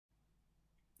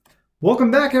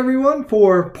Welcome back, everyone,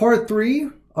 for part 3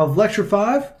 of lecture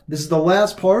 5. This is the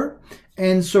last part.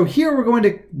 And so here we're going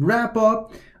to wrap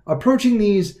up approaching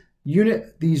these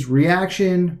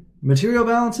reaction material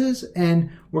balances,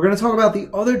 and we're going to talk about the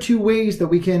other two ways that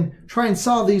we can try and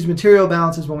solve these material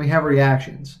balances when we have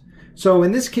reactions. So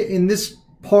in this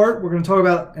part, we're going to talk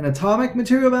about an atomic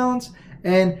material balance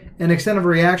and an extent of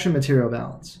reaction material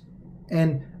balance.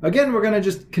 And again, we're going to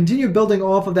just continue building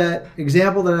off of that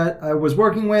example that I was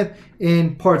working with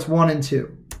in parts 1 and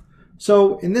 2.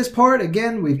 So in this part,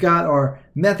 again, we've got our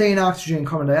methane, oxygen,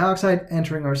 carbon dioxide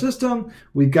entering our system.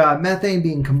 We've got methane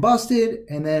being combusted,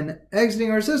 and then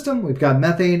exiting our system, we've got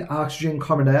methane, oxygen,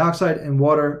 carbon dioxide, and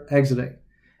water exiting.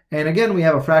 And again, we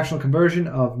have a fractional conversion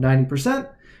of 90%,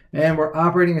 and we're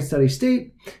operating in steady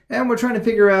state, and we're trying to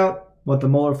figure out what the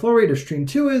molar flow rate of stream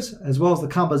 2 is, as well as the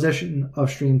composition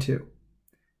of stream 2.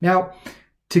 Now,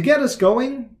 to get us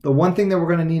going, the one thing that we're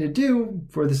going to need to do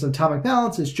for this atomic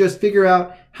balance is just figure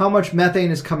out how much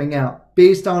methane is coming out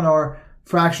based on our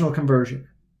fractional conversion.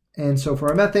 And so for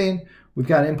our methane, we've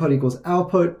got input equals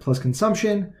output plus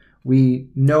consumption. We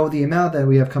know the amount that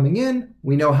we have coming in.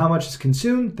 We know how much is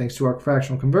consumed thanks to our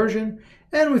fractional conversion.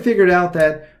 And we figured out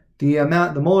that the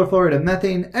molar flow rate of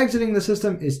methane exiting the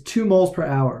system is 2 moles per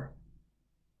hour.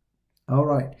 All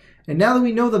right. And now that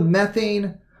we know the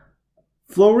methane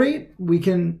flow rate, we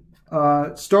can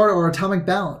start our atomic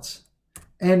balance.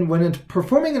 And when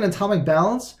performing an atomic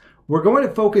balance, we're going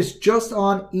to focus just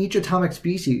on each atomic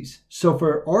species. So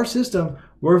for our system,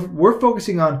 we're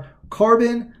focusing on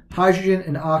carbon, hydrogen,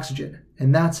 and oxygen,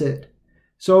 and that's it.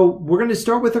 So we're going to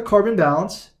start with a carbon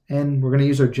balance, and we're going to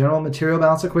use our general material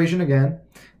balance equation again.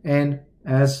 And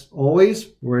as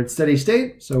always, we're at steady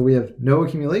state, so we have no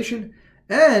accumulation.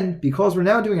 And because we're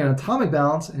now doing an atomic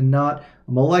balance and not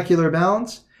a molecular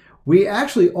balance, we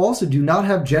actually also do not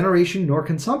have generation nor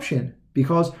consumption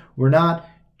because we're not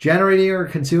generating or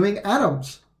consuming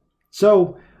atoms.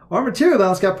 So our material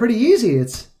balance got pretty easy.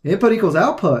 It's input equals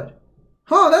output.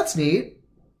 Oh, that's neat.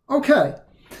 Okay.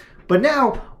 But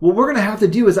now what we're going to have to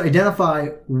do is identify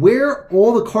where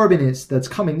all the carbon is that's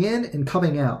coming in and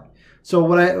coming out.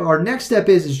 So our next step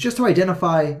is just to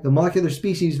identify the molecular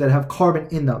species that have carbon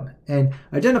in them and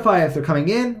identify if they're coming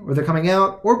in or they're coming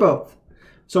out or both.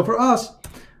 So for us,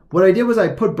 what I did was I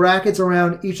put brackets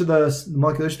around each of the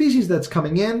molecular species that's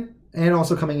coming in and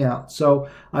also coming out. So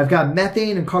I've got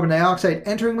methane and carbon dioxide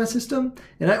entering my system,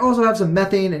 and I also have some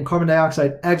methane and carbon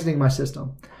dioxide exiting my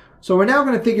system. So we're now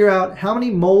going to figure out how many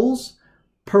moles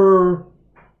per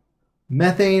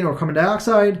methane or carbon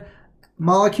dioxide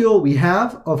molecule we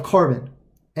have of carbon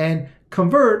and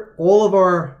convert all of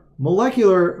our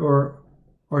molecular or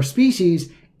our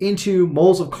species into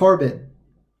moles of carbon.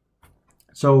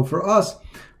 So for us,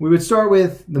 we would start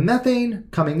with the methane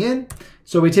coming in.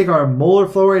 So we take our molar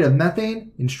flow rate of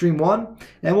methane in stream 1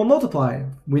 and we'll multiply.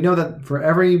 We know that for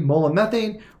every mole of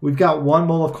methane, we've got 1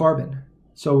 mole of carbon.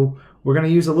 So we're going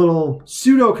to use a little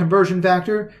pseudo conversion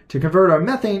factor to convert our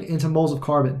methane into moles of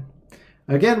carbon.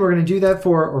 Again, we're going to do that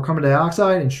for our carbon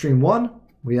dioxide in stream 1.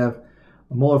 We have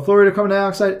a molar flow rate of carbon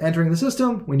dioxide entering the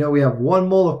system. We know we have 1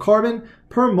 mole of carbon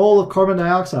per mole of carbon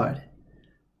dioxide.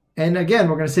 And again,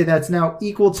 we're going to say that's now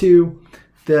equal to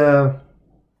the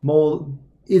mole.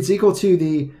 It's equal to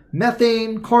the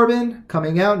methane carbon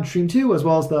coming out in stream 2 as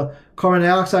well as the carbon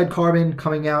dioxide carbon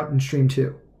coming out in stream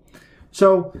 2.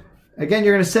 So again,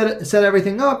 you're going to set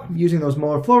everything up using those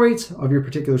molar flow rates of your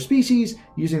particular species,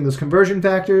 using those conversion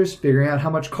factors, figuring out how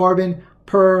much carbon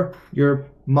per your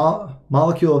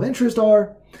molecule of interest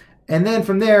are. And then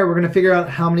from there, we're going to figure out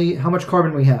how much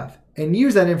carbon we have and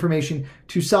use that information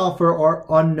to solve for our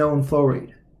unknown flow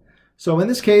rate. So in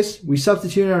this case, we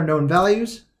substitute in our known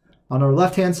values. On our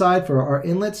left-hand side for our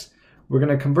inlets, we're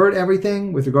going to convert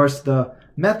everything with regards to the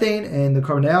methane and the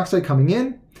carbon dioxide coming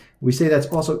in. We say that's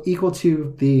also equal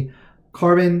to the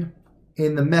carbon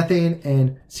in the methane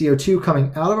and CO2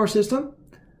 coming out of our system.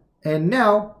 And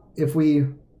now, if we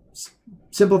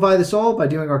simplify this all by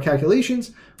doing our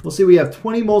calculations, we'll see we have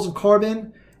 20 moles of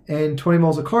carbon and 20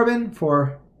 moles of carbon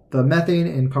for the methane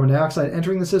and carbon dioxide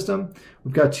entering the system.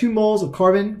 We've got 2 moles of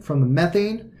carbon from the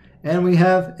methane, and we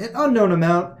have an unknown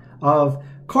amount of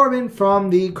carbon from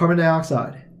the carbon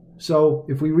dioxide. So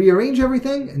if we rearrange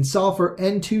everything and solve for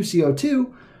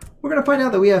N2CO2, we're going to find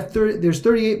out that we have there's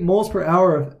 38 moles per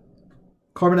hour of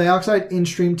carbon dioxide in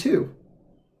stream 2.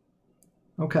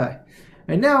 Okay,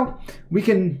 and now we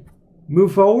can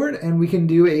move forward and we can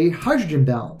do a hydrogen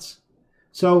balance.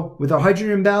 So with our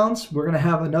hydrogen balance, we're going to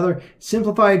have another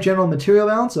simplified general material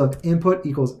balance of input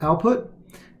equals output.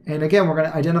 And again, we're going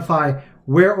to identify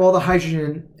where all the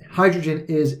hydrogen hydrogen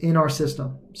is in our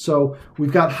system. So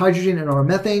we've got hydrogen in our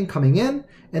methane coming in,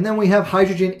 and then we have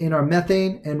hydrogen in our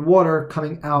methane and water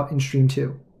coming out in stream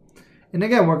 2. And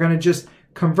again, we're going to just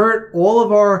convert all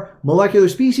of our molecular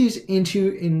species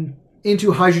into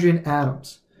hydrogen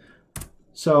atoms.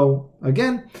 So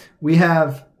again, we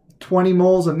have 20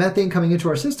 moles of methane coming into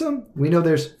our system. We know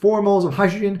there's 4 moles of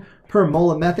hydrogen per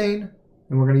mole of methane,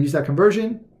 and we're going to use that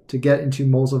conversion to get into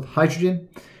moles of hydrogen.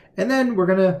 And then we're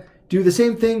going to do the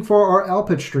same thing for our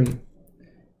output stream,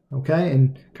 okay,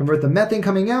 and convert the methane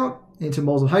coming out into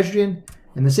moles of hydrogen,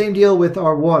 and the same deal with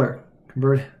our water.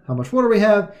 Convert how much water we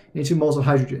have into moles of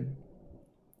hydrogen.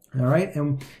 All right,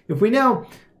 and if we now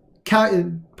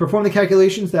perform the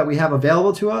calculations that we have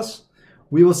available to us,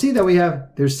 we will see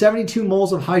that there's 72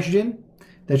 moles of hydrogen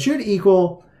that should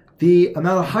equal the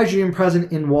amount of hydrogen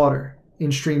present in water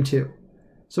in stream 2.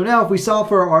 So now if we solve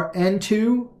for our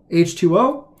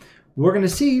N2H2O, we're going to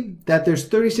see that there's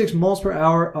 36 moles per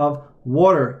hour of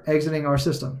water exiting our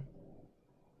system,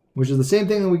 which is the same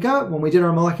thing that we got when we did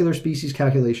our molecular species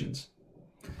calculations.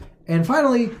 And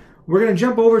finally, we're going to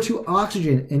jump over to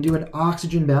oxygen and do an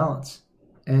oxygen balance.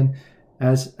 And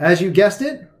as you guessed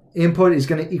it, input is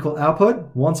going to equal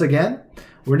output once again.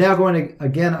 We're now going to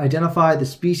again identify the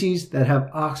species that have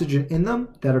oxygen in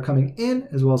them that are coming in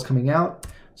as well as coming out.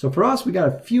 So for us, we got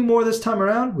a few more this time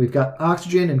around. We've got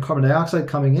oxygen and carbon dioxide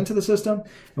coming into the system,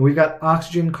 and we've got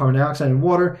oxygen, carbon dioxide, and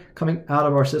water coming out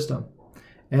of our system.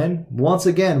 And once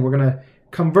again, we're going to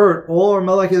convert all our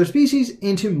molecular species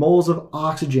into moles of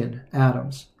oxygen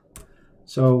atoms.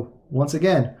 So once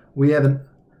again, we're going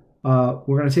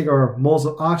to take our moles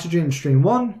of oxygen in stream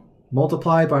 1,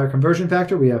 multiply by our conversion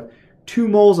factor. We have 2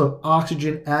 moles of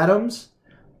oxygen atoms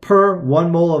per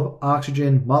 1 mole of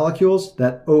oxygen molecules,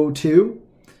 that O2.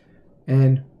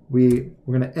 And we're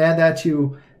going to add that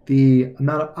to the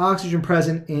amount of oxygen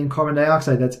present in carbon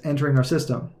dioxide that's entering our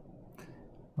system.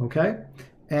 Okay?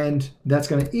 And that's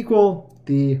going to equal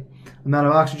the amount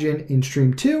of oxygen in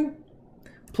stream 2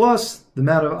 plus the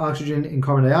amount of oxygen in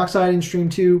carbon dioxide in stream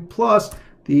 2 plus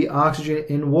the oxygen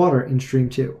in water in stream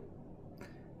 2.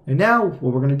 And now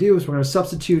what we're going to do is we're going to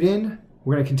substitute in,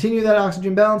 we're going to continue that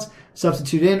oxygen balance,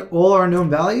 substitute in all our known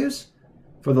values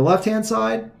for the left-hand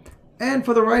side and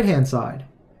for the right-hand side.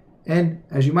 And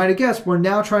as you might have guessed, we're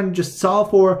now trying to just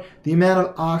solve for the amount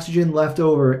of oxygen left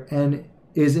over and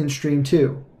is in stream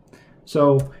 2.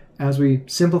 So as we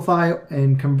simplify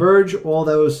and converge all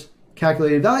those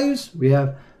calculated values, we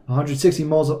have 160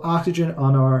 moles of oxygen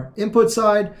on our input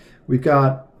side. We've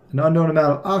got an unknown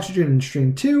amount of oxygen in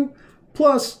stream 2,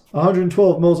 plus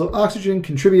 112 moles of oxygen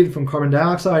contributed from carbon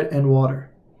dioxide and water.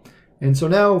 And so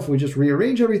now if we just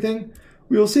rearrange everything,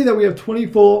 we will see that we have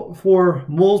 24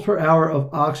 moles per hour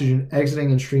of oxygen exiting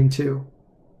in stream 2.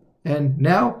 And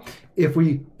now, if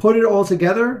we put it all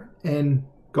together and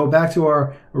go back to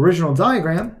our original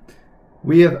diagram,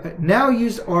 we have now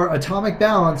used our atomic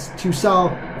balance to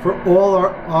solve for all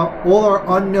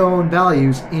our unknown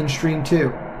values in stream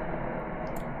 2.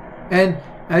 And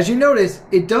as you notice,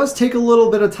 it does take a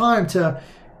little bit of time to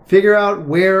figure out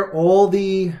where all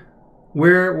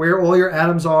your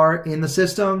atoms are in the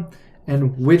system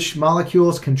and which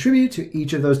molecules contribute to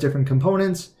each of those different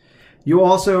components. You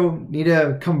also need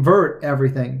to convert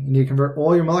everything. You need to convert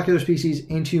all your molecular species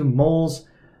into moles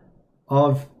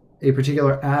of a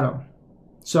particular atom.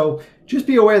 So just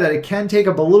be aware that it can take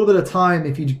up a little bit of time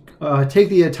if you take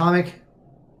the atomic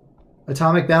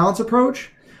balance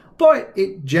approach, but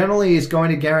it generally is going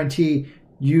to guarantee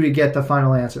you to get the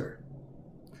final answer.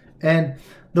 And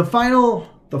the final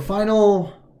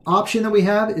option that we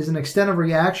have is an extent of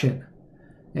reaction.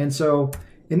 And so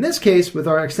in this case, with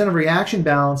our extent of reaction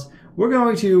balance, we're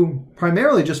going to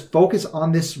primarily just focus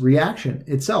on this reaction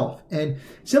itself. And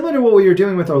similar to what we were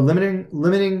doing with our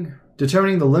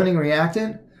determining the limiting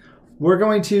reactant, we're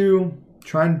going to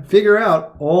try and figure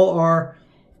out all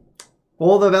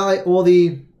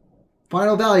the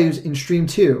final values in stream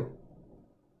 2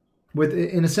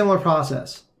 in a similar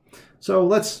process. So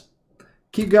let's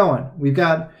keep going. We've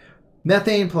got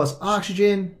methane plus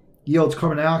oxygen yields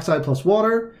carbon dioxide plus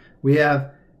water. We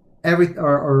have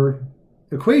our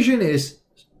equation is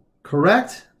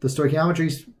correct. The stoichiometry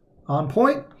is on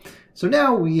point. So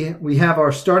now we have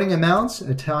our starting amounts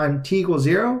at time t equals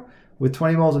 0 with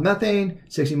 20 moles of methane,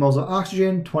 60 moles of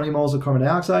oxygen, 20 moles of carbon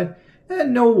dioxide,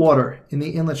 and no water in the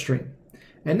inlet stream.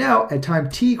 And now at time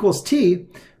t equals t,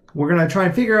 we're going to try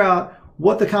and figure out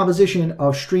what the composition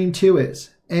of stream 2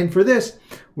 is. And for this,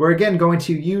 we're again going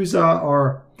to use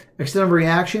our extent of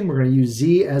reaction. We're going to use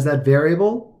z as that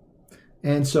variable.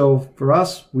 And so for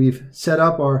us, we've set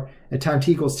up at time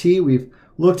t equals t, we've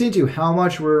looked into how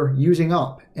much we're using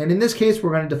up. And in this case,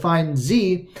 we're going to define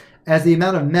Z as the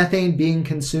amount of methane being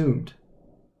consumed.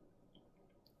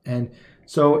 And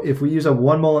so if we use up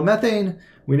 1 mole of methane,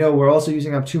 we know we're also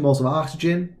using up 2 moles of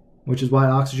oxygen, which is why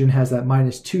oxygen has that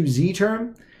minus 2Z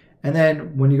term. And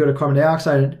then when you go to carbon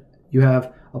dioxide, you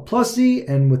have a plus Z,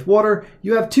 and with water,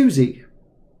 you have 2Z.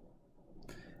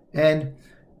 And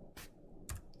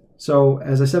so,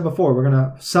 as I said before, we're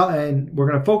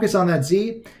going to focus on that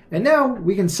Z. And now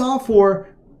we can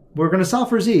we're going to solve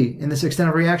for Z in this extent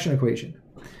of reaction equation.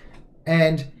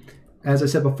 And as I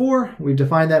said before, we've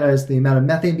defined that as the amount of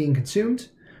methane being consumed.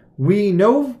 We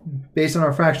know, based on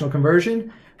our fractional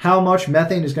conversion, how much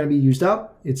methane is going to be used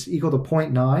up. It's equal to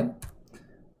 0.9.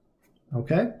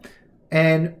 Okay.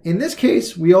 And in this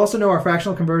case, we also know our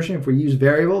fractional conversion, if we use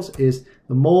variables, is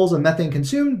the moles of methane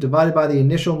consumed divided by the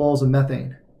initial moles of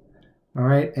methane. All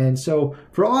right. And so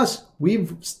for us,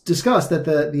 we've discussed that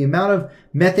the amount of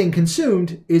methane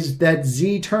consumed is that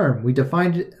Z term. We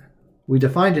defined it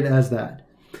as that.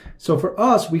 So for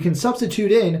us, we can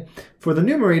substitute in for the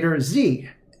numerator Z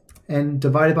and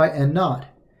divide it by N naught.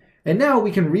 And now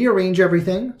we can rearrange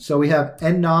everything. So we have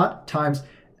N naught times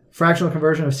fractional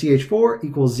conversion of CH4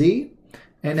 equals Z.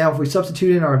 And now if we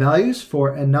substitute in our values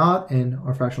for N naught and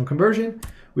our fractional conversion,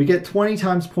 we get 20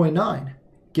 times 0.9,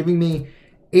 giving me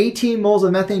 18 moles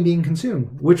of methane being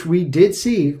consumed, which we did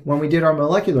see when we did our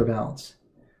molecular balance.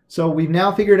 So we've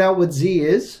now figured out what Z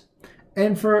is.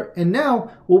 And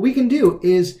now what we can do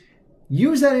is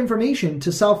use that information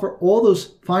to solve for all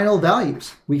those final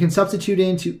values. We can substitute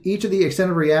into each of the extent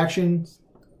of reaction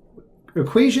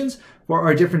equations for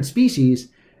our different species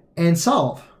and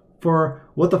solve for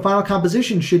what the final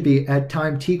composition should be at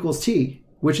time t equals t,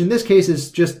 which in this case is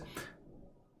just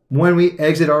when we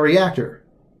exit our reactor.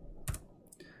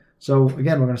 So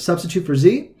again, we're going to substitute for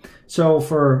Z. So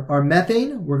for our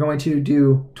methane, we're going to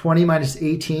do 20 minus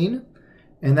 18,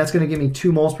 and that's going to give me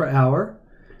 2 moles per hour.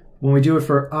 When we do it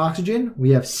for oxygen,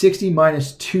 we have 60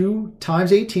 minus 2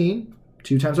 times 18,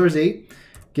 2 times our Z,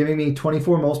 giving me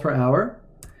 24 moles per hour.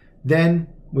 Then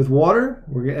with water,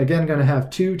 we're again going to have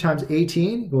 2 times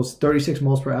 18 equals 36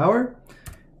 moles per hour.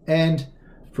 And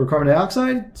for carbon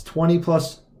dioxide, it's 20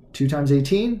 plus 2 times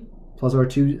 18 plus our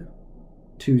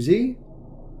 2Z.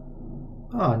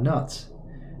 Ah, nuts.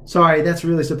 Sorry, that's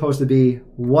really supposed to be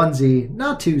 1Z,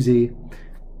 not 2Z.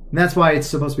 And that's why it's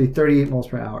supposed to be 38 moles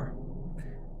per hour.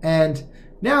 And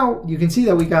now you can see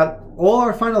that we got all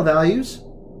our final values.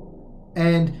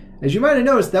 And as you might have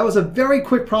noticed, that was a very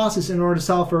quick process in order to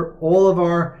solve for all of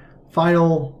our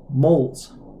final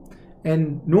moles.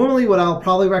 And normally what I'll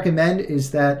probably recommend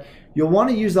is that you'll want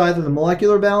to use either the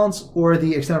molecular balance or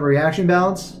the extent of reaction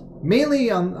balance, mainly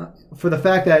for the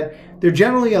fact that they're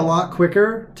generally a lot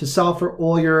quicker to solve for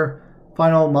all your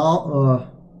final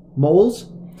moles.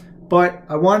 But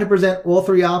I wanted to present all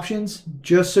 3 options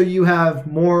just so you have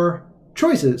more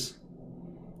choices.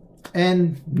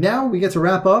 And now we get to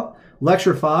wrap up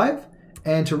Lecture 5.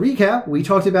 And to recap, we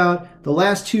talked about the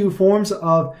last 2 forms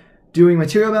of doing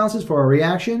material balances for a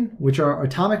reaction, which are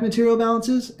atomic material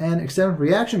balances and extent of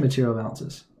reaction material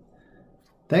balances.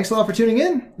 Thanks a lot for tuning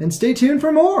in, and stay tuned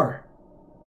for more.